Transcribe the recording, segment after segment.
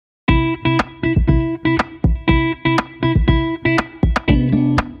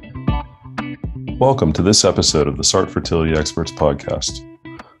Welcome to this episode of the SART Fertility Experts podcast.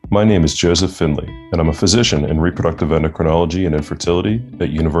 My name is Joseph Finley, and I'm a physician in reproductive endocrinology and infertility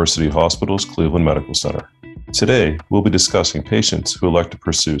at University Hospitals Cleveland Medical Center. Today, we'll be discussing patients who elect to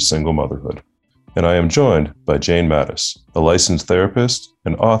pursue single motherhood. And I am joined by Jane Mattis, a licensed therapist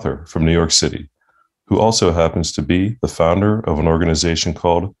and author from New York City, who also happens to be the founder of an organization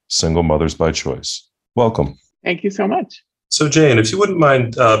called Single Mothers by Choice. Welcome. Thank you so much. So Jane, if you wouldn't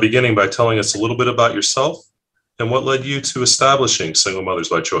mind beginning by telling us a little bit about yourself and what led you to establishing Single Mothers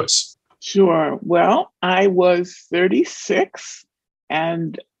by Choice. Sure. Well, I was 36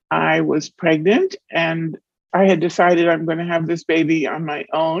 and I was pregnant and I had decided I'm going to have this baby on my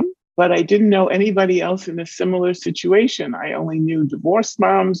own, but I didn't know anybody else in a similar situation. I only knew divorced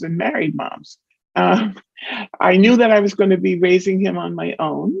moms and married moms. I knew that I was going to be raising him on my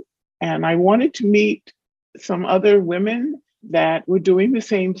own, and I wanted to meet some other women that were doing the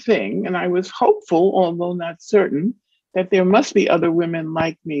same thing. And I was hopeful, although not certain, that there must be other women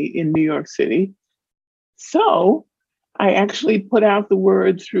like me in New York City. So I actually put out the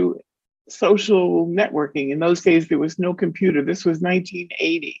word through social networking. In those days, there was no computer. This was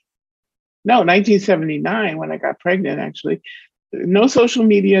 1979 when I got pregnant, actually. No social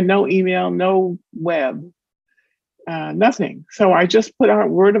media, no email, no web. Nothing. So I just put out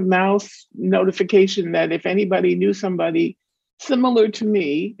word of mouth notification that if anybody knew somebody similar to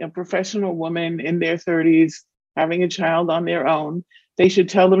me, a professional woman in their 30s, having a child on their own, they should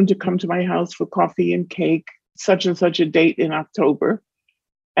tell them to come to my house for coffee and cake, such and such a date in October.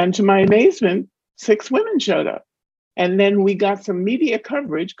 And to my amazement, 6 women showed up. And then we got some media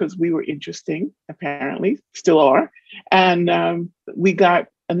coverage because we were interesting, apparently, still are. And we got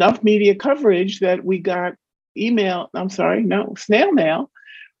enough media coverage that we got snail mail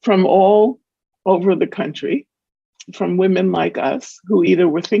from all over the country, from women like us who either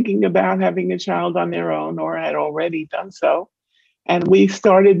were thinking about having a child on their own or had already done so. And we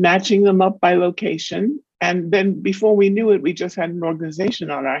started matching them up by location. And then before we knew it, we just had an organization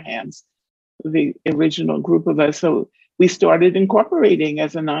on our hands, the original group of us. So we started incorporating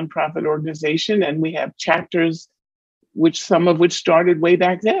as a nonprofit organization, and we have chapters, some of which started way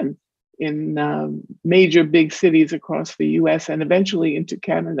back then in major big cities across the US and eventually into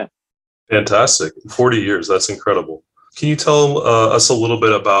Canada. Fantastic. 40 years. That's incredible. Can you tell us a little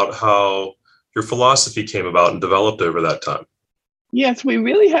bit about how your philosophy came about and developed over that time? Yes, we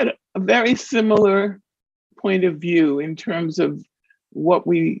really had a very similar point of view in terms of what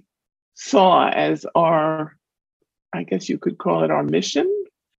we saw as our, I guess you could call it our mission.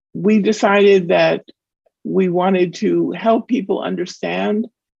 We decided that we wanted to help people understand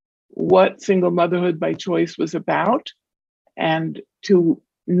what Single Motherhood by Choice was about, and to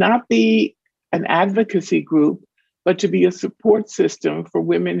not be an advocacy group, but to be a support system for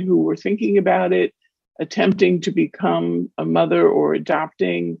women who were thinking about it, attempting to become a mother or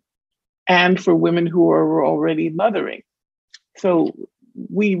adopting, and for women who are already mothering. So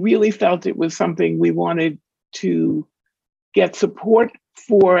we really felt it was something we wanted to get support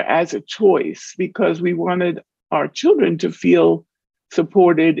for as a choice, because we wanted our children to feel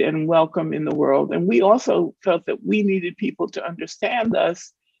supported and welcome in the world. And we also felt that we needed people to understand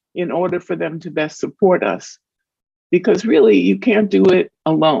us in order for them to best support us. Because really, you can't do it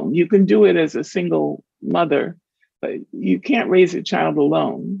alone. You can do it as a single mother, but you can't raise a child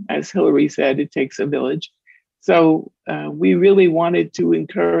alone. As Hillary said, it takes a village. So we really wanted to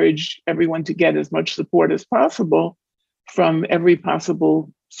encourage everyone to get as much support as possible from every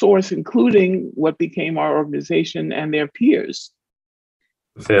possible source, including what became our organization and their peers.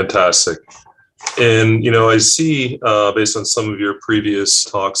 Fantastic. And, I see based on some of your previous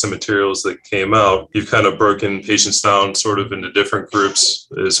talks and materials that came out, you've kind of broken patients down sort of into different groups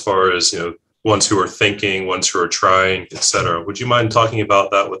as far as, ones who are thinking, ones who are trying, et cetera. Would you mind talking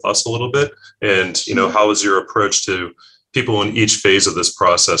about that with us a little bit? And, how is your approach to people in each phase of this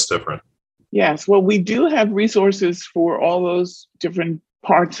process different? Yes, well, we do have resources for all those different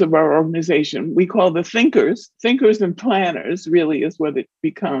parts of our organization. We call the thinkers and planners, really is what it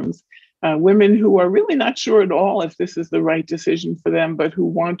becomes. Women who are really not sure at all if this is the right decision for them, but who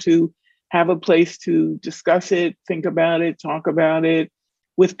want to have a place to discuss it, think about it, talk about it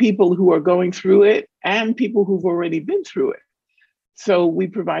with people who are going through it and people who've already been through it. So we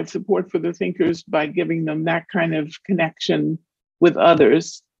provide support for the thinkers by giving them that kind of connection with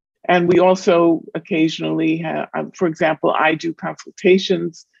others. And we also occasionally have, for example, I do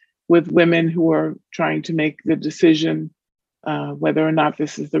consultations with women who are trying to make the decision whether or not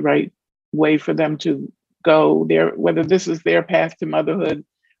this is the right way for them to go there, whether this is their path to motherhood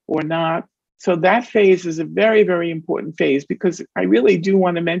or not. So that phase is a very, very important phase, because I really do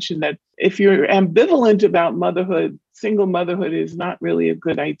want to mention that if you're ambivalent about motherhood, single motherhood is not really a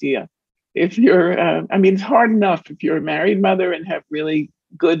good idea. If you're, it's hard enough if you're a married mother and have really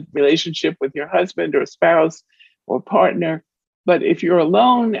good relationship with your husband or spouse or partner. But if you're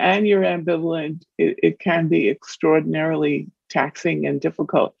alone and you're ambivalent, it can be extraordinarily taxing and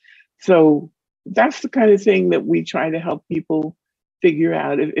difficult. So that's the kind of thing that we try to help people figure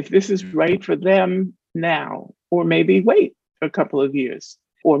out if this is right for them now, or maybe wait a couple of years,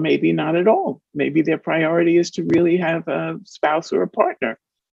 or maybe not at all. Maybe their priority is to really have a spouse or a partner.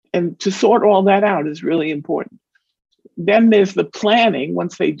 And to sort all that out is really important. Then there's the planning,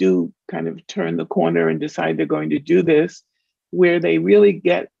 once they do kind of turn the corner and decide they're going to do this, where they really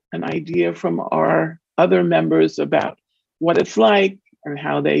get an idea from our other members about what it's like and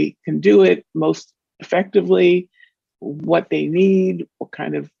how they can do it most effectively, what they need, what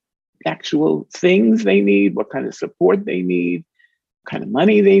kind of actual things they need, what kind of support they need, what kind of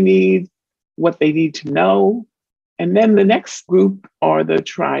money they need, what they need to know. And then the next group are the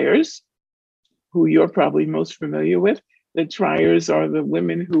triers, who you're probably most familiar with. The triers are the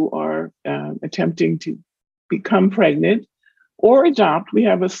women who are attempting to become pregnant or adopt. We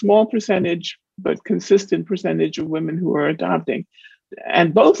have a small percentage, but consistent percentage of women who are adopting.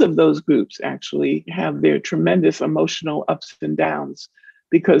 And both of those groups actually have their tremendous emotional ups and downs,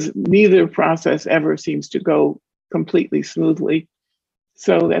 because neither process ever seems to go completely smoothly.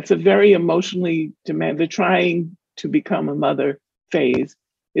 So that's a very emotionally the trying to become a mother phase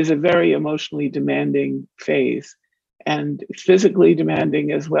is a very emotionally demanding phase, and physically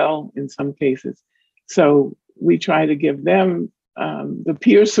demanding as well in some cases. So we try to give them the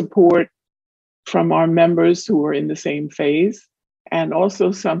peer support from our members who are in the same phase, and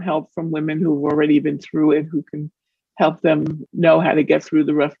also some help from women who've already been through it, who can help them know how to get through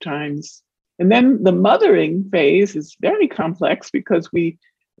the rough times. And then the mothering phase is very complex, because we,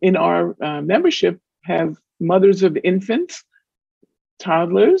 in our membership, have mothers of infants,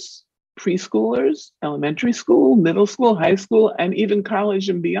 toddlers, preschoolers, elementary school, middle school, high school, and even college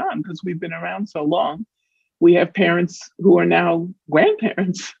and beyond, because we've been around so long. We have parents who are now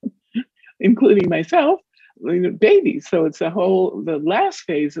grandparents, including myself, babies. So it's the last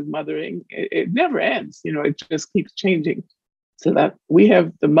phase of mothering, it never ends, it just keeps changing. So that we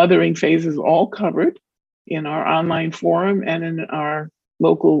have the mothering phases all covered in our online forum and in our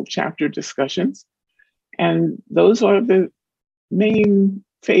local chapter discussions. And those are the main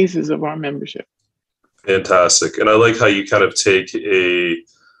phases of our membership. Fantastic. And I like how you kind of take a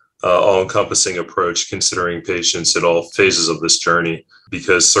all-encompassing approach, considering patients at all phases of this journey,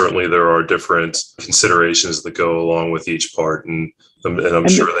 because certainly there are different considerations that go along with each part, and I'm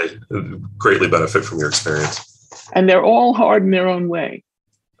sure they greatly benefit from your experience. And they're all hard in their own way.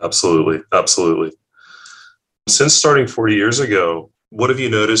 Absolutely. Absolutely. Since starting 40 years ago, what have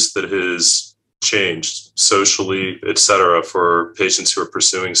you noticed that has changed socially, et cetera, for patients who are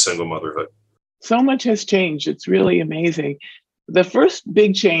pursuing single motherhood? So much has changed. It's really amazing. The first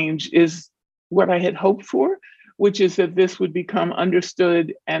big change is what I had hoped for, which is that this would become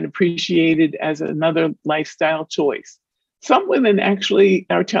understood and appreciated as another lifestyle choice. Some women actually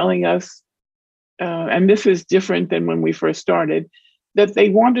are telling us, and this is different than when we first started, that they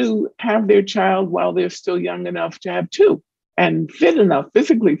want to have their child while they're still young enough to have two, and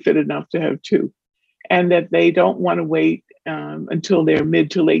physically fit enough to have two, and that they don't want to wait until their mid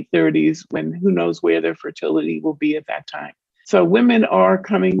to late 30s, when who knows where their fertility will be at that time. So women are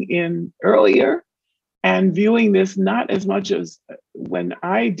coming in earlier and viewing this not as much as when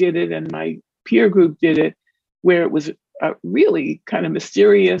I did it and my peer group did it, where it was really kind of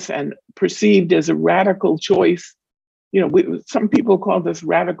mysterious and perceived as a radical choice. Some people called us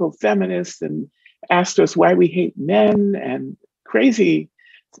radical feminists and asked us why we hate men and crazy.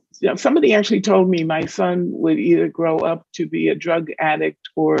 Somebody actually told me my son would either grow up to be a drug addict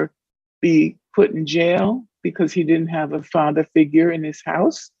or be put in jail because he didn't have a father figure in his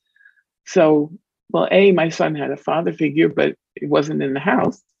house. So, well, A, my son had a father figure, but it wasn't in the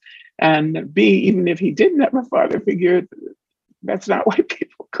house. And B, even if he didn't have a father figure, that's not why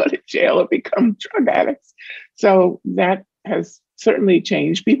people go to jail or become drug addicts. So that has certainly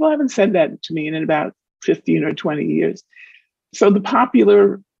changed. People haven't said that to me in about 15 or 20 years. So the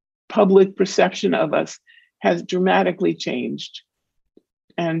popular public perception of us has dramatically changed.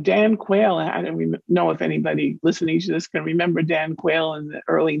 And Dan Quayle, I don't know if anybody listening to this can remember Dan Quayle in the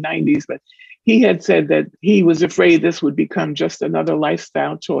early 90s, but he had said that he was afraid this would become just another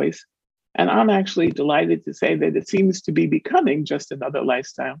lifestyle choice. And I'm actually delighted to say that it seems to be becoming just another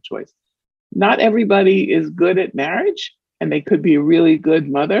lifestyle choice. Not everybody is good at marriage, and they could be a really good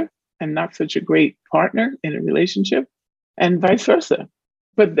mother and not such a great partner in a relationship, and vice versa.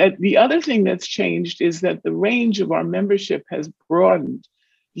 But that the other thing that's changed is that the range of our membership has broadened.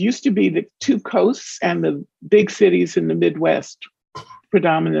 It used to be the two coasts and the big cities in the Midwest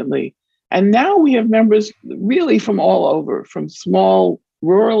predominantly. And now we have members really from all over, from small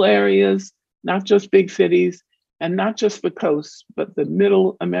rural areas, not just big cities, and not just the coast, but the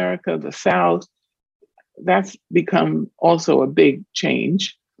middle America, the South. That's become also a big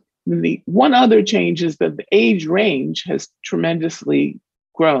change. And the one other change is that the age range has tremendously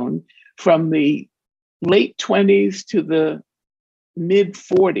grown from the late 20s to the mid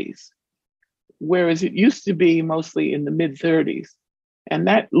 40s, whereas it used to be mostly in the mid 30s. And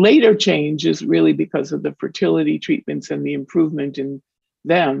that later change is really because of the fertility treatments and the improvement in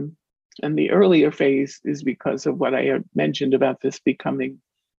them. And the earlier phase is because of what I had mentioned about this becoming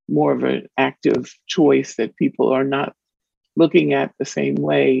more of an active choice that people are not looking at the same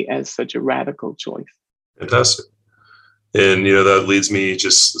way as such a radical choice. Fantastic. And, that leads me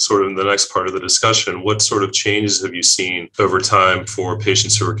just sort of in the next part of the discussion. What sort of changes have you seen over time for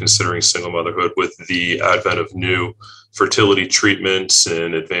patients who are considering single motherhood with the advent of new fertility treatments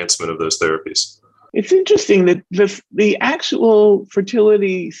and advancement of those therapies? It's interesting that the actual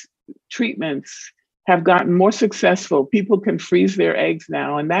fertility treatments have gotten more successful. People can freeze their eggs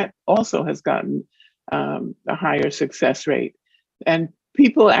now, and that also has gotten a higher success rate. And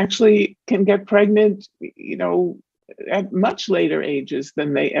people actually can get pregnant, at much later ages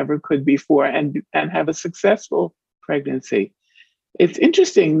than they ever could before, and have a successful pregnancy. It's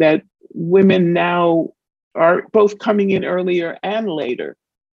interesting that women now are both coming in earlier and later,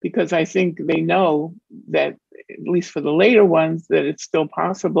 because I think they know that, at least for the later ones, that it's still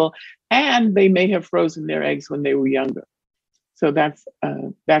possible, and they may have frozen their eggs when they were younger. So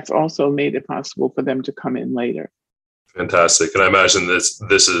that's also made it possible for them to come in later. Fantastic. And I imagine this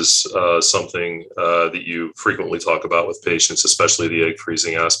is something that you frequently talk about with patients, especially the egg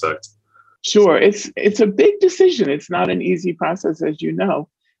freezing aspect. Sure. It's a big decision. It's not an easy process, as you know,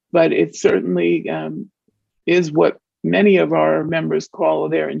 but it certainly is what many of our members call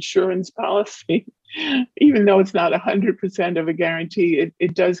their insurance policy. Even though it's not 100% of a guarantee,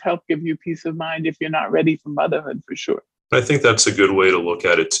 it does help give you peace of mind if you're not ready for motherhood, for sure. I think that's a good way to look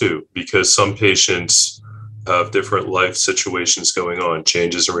at it too, because some patients have different life situations going on,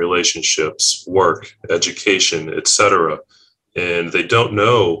 changes in relationships, work, education, etc. And they don't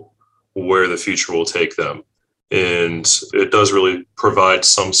know where the future will take them. And it does really provide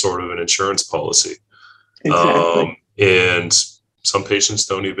some sort of an insurance policy. Exactly. And some patients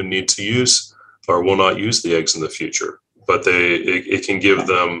don't even need to use or will not use the eggs in the future, but it can give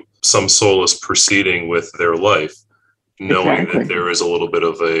them some solace proceeding with their life, knowing that there is a little bit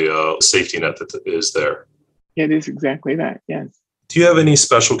of a safety net that is there. It is exactly that, yes. Do you have any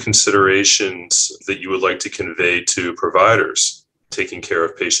special considerations that you would like to convey to providers taking care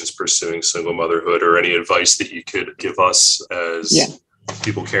of patients pursuing single motherhood, or any advice that you could give us as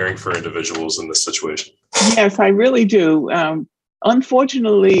people caring for individuals in this situation? Yes, I really do.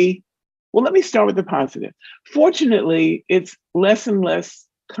 Unfortunately, well, let me start with the positive. Fortunately, it's less and less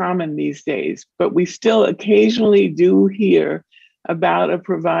common these days, but we still occasionally do hear about a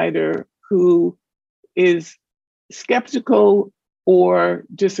provider who is skeptical or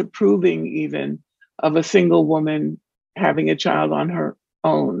disapproving even of a single woman having a child on her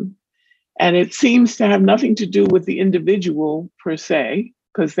own. And it seems to have nothing to do with the individual per se,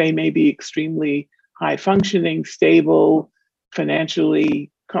 because they may be extremely high functioning, stable, financially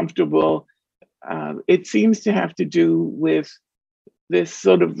comfortable. It seems to have to do with this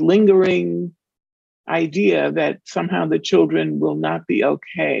sort of lingering idea that somehow the children will not be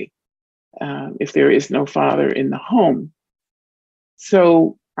okay if there is no father in the home.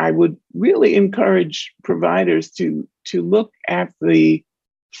 So I would really encourage providers to look at the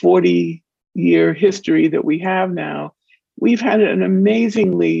 40-year history that we have now. We've had an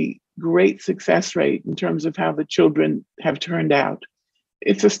amazingly great success rate in terms of how the children have turned out.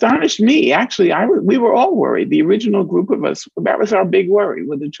 It's astonished me, actually. We were all worried. The original group of us, that was our big worry,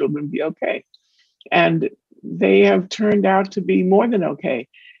 would the children be okay? And they have turned out to be more than okay.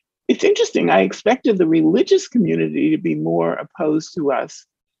 It's interesting. I expected the religious community to be more opposed to us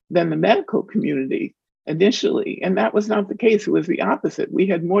than the medical community initially. And that was not the case. It was the opposite. We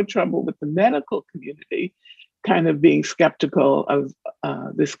had more trouble with the medical community kind of being skeptical of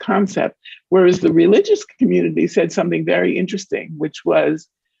this concept, whereas the religious community said something very interesting, which was,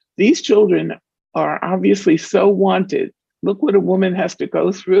 these children are obviously so wanted. Look what a woman has to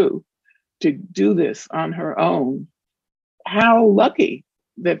go through to do this on her own. How lucky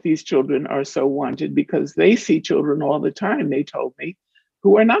that these children are so wanted, because they see children all the time, they told me,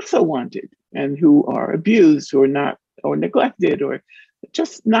 who are not so wanted and who are abused or not or neglected or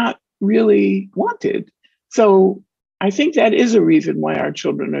just not really wanted. So I think that is a reason why our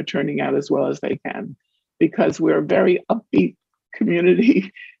children are turning out as well as they can, because we're a very upbeat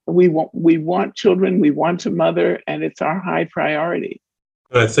community. We want children, we want to mother, and it's our high priority.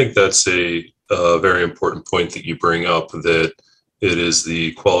 I think that's a very important point that you bring up, that it is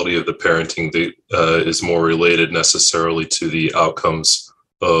the quality of the parenting that is more related necessarily to the outcomes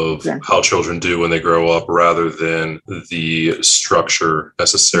of Exactly. how children do when they grow up, rather than the structure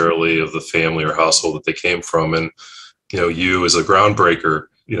necessarily of the family or household that they came from. And, you as a groundbreaker,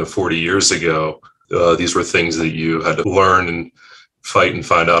 40 years ago, these were things that you had to learn and fight and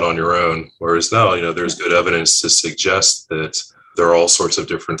find out on your own. Whereas now, there's good evidence to suggest that there are all sorts of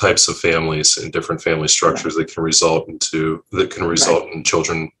different types of families and different family structures that can result in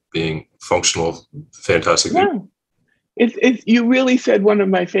children being functional, fantastic people. You really said one of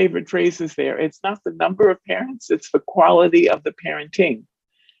my favorite phrases there. It's not the number of parents, it's the quality of the parenting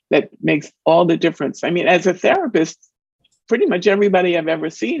that makes all the difference. I mean, as a therapist, pretty much everybody I've ever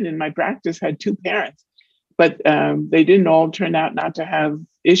seen in my practice had two parents, but they didn't all turn out not to have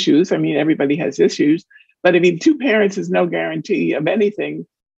issues. I mean, everybody has issues, but I mean, two parents is no guarantee of anything.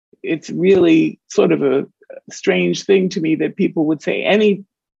 It's really sort of a strange thing to me that people would say any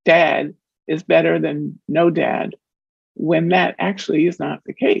dad is better than no dad, when that actually is not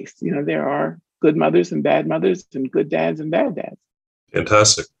the case. There are good mothers and bad mothers and good dads and bad dads.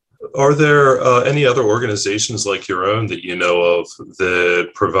 Fantastic. Are there any other organizations like your own that you know of that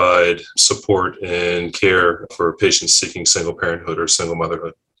provide support and care for patients seeking single parenthood or single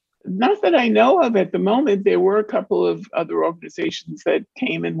motherhood? Not that I know of at the moment. There were a couple of other organizations that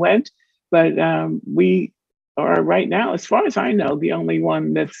came and went, but we are right now, as far as I know, the only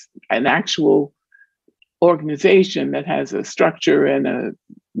one that's an actual organization that has a structure and a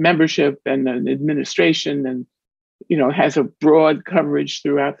membership and an administration and has a broad coverage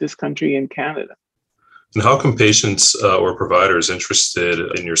throughout this country and Canada. And how can patients or providers interested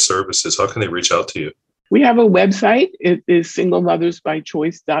in your services, how can they reach out to you? We have a website. It is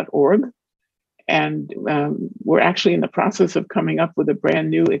singlemothersbychoice.org. And we're actually in the process of coming up with a brand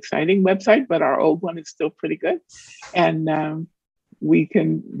new, exciting website, but our old one is still pretty good. And we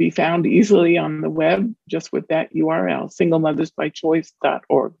can be found easily on the web just with that URL,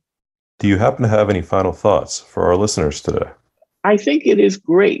 singlemothersbychoice.org. Do you happen to have any final thoughts for our listeners today? I think it is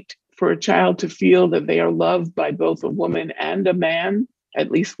great for a child to feel that they are loved by both a woman and a man,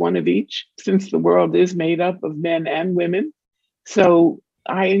 at least one of each, since the world is made up of men and women. So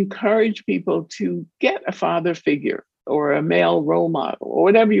I encourage people to get a father figure or a male role model or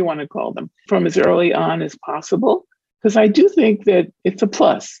whatever you want to call them from as early on as possible, because I do think that it's a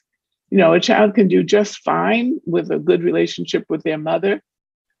plus. A child can do just fine with a good relationship with their mother.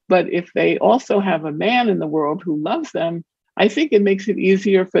 But if they also have a man in the world who loves them, I think it makes it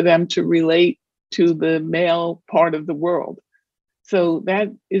easier for them to relate to the male part of the world. So that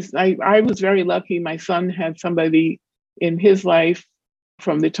is, I was very lucky. My son had somebody in his life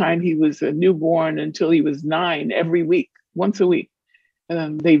from the time he was a newborn until he was 9 every week, once a week.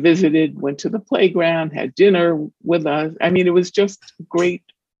 They visited, went to the playground, had dinner with us. I mean, it was just a great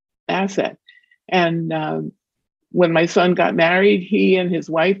asset. And when my son got married, he and his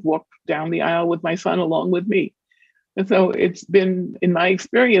wife walked down the aisle with my son along with me. And so it's been, in my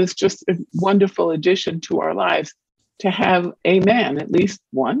experience, just a wonderful addition to our lives to have a man, at least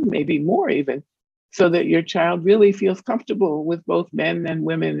one, maybe more even, so that your child really feels comfortable with both men and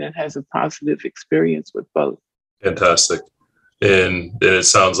women and has a positive experience with both. Fantastic. And it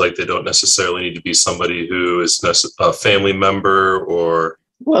sounds like they don't necessarily need to be somebody who is a family member or...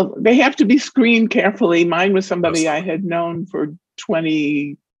 Well, they have to be screened carefully. Mine was somebody I had known for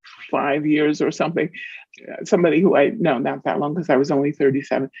 25 years or something. Somebody who not that long because I was only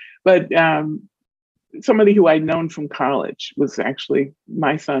 37, but somebody who I'd known from college was actually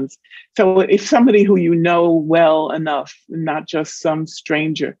my son's. So if somebody who you know well enough, not just some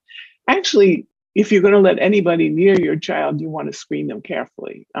stranger. Actually, if you're going to let anybody near your child, you want to screen them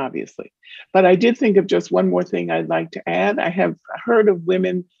carefully, obviously. But I did think of just one more thing I'd like to add. I have heard of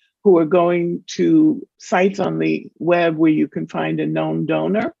women who are going to sites on the web where you can find a known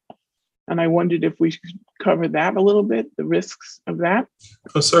donor. And I wondered if we should cover that a little bit, the risks of that.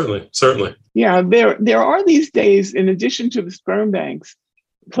 Oh, certainly. Yeah, there are these days, in addition to the sperm banks,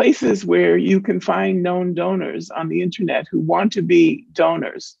 places where you can find known donors on the internet who want to be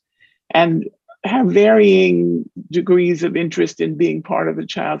donors and have varying degrees of interest in being part of a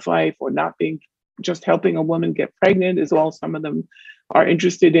child's life or not being, just helping a woman get pregnant is all some of them are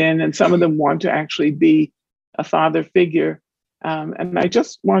interested in. And some of them want to actually be a father figure. And I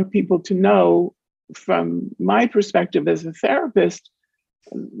just want people to know, from my perspective as a therapist,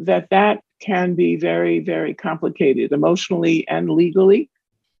 that that can be very, very complicated emotionally and legally.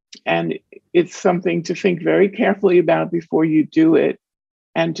 And it's something to think very carefully about before you do it,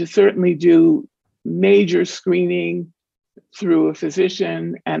 and to certainly do major screening through a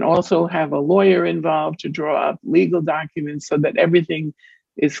physician, and also have a lawyer involved to draw up legal documents so that everything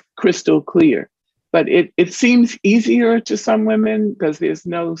is crystal clear. But it seems easier to some women because there's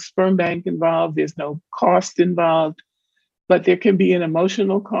no sperm bank involved, there's no cost involved, but there can be an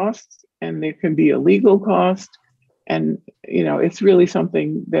emotional cost and there can be a legal cost. And, it's really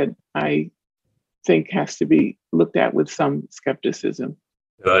something that I think has to be looked at with some skepticism.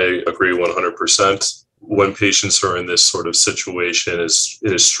 And I agree 100%. When patients are in this sort of situation, it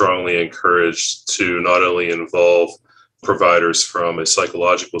is strongly encouraged to not only involve providers from a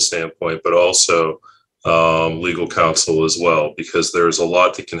psychological standpoint, but also legal counsel as well, because there's a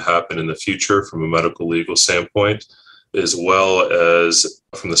lot that can happen in the future from a medical legal standpoint, as well as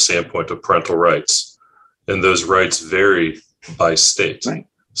from the standpoint of parental rights. And those rights vary by state. Right.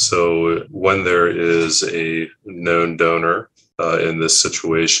 So when there is a known donor in this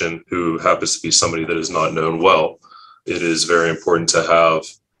situation who happens to be somebody that is not known well, it is very important to have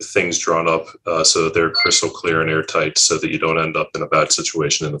things drawn up so that they're crystal clear and airtight, so that you don't end up in a bad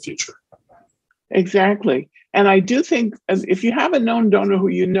situation in the future. Exactly. And I do think if you have a known donor who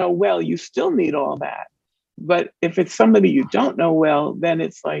you know well, you still need all that. But if it's somebody you don't know well, then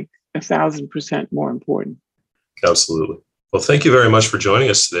it's like 1,000% more important. Absolutely. Well, thank you very much for joining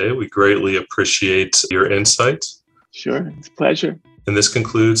us today. We greatly appreciate your insight. Sure. It's a pleasure. And this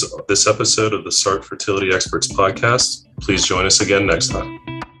concludes this episode of the SART Fertility Experts podcast. Please join us again next time.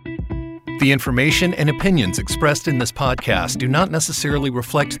 The information and opinions expressed in this podcast do not necessarily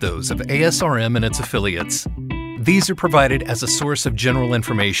reflect those of ASRM and its affiliates. These are provided as a source of general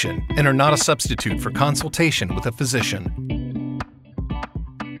information and are not a substitute for consultation with a physician.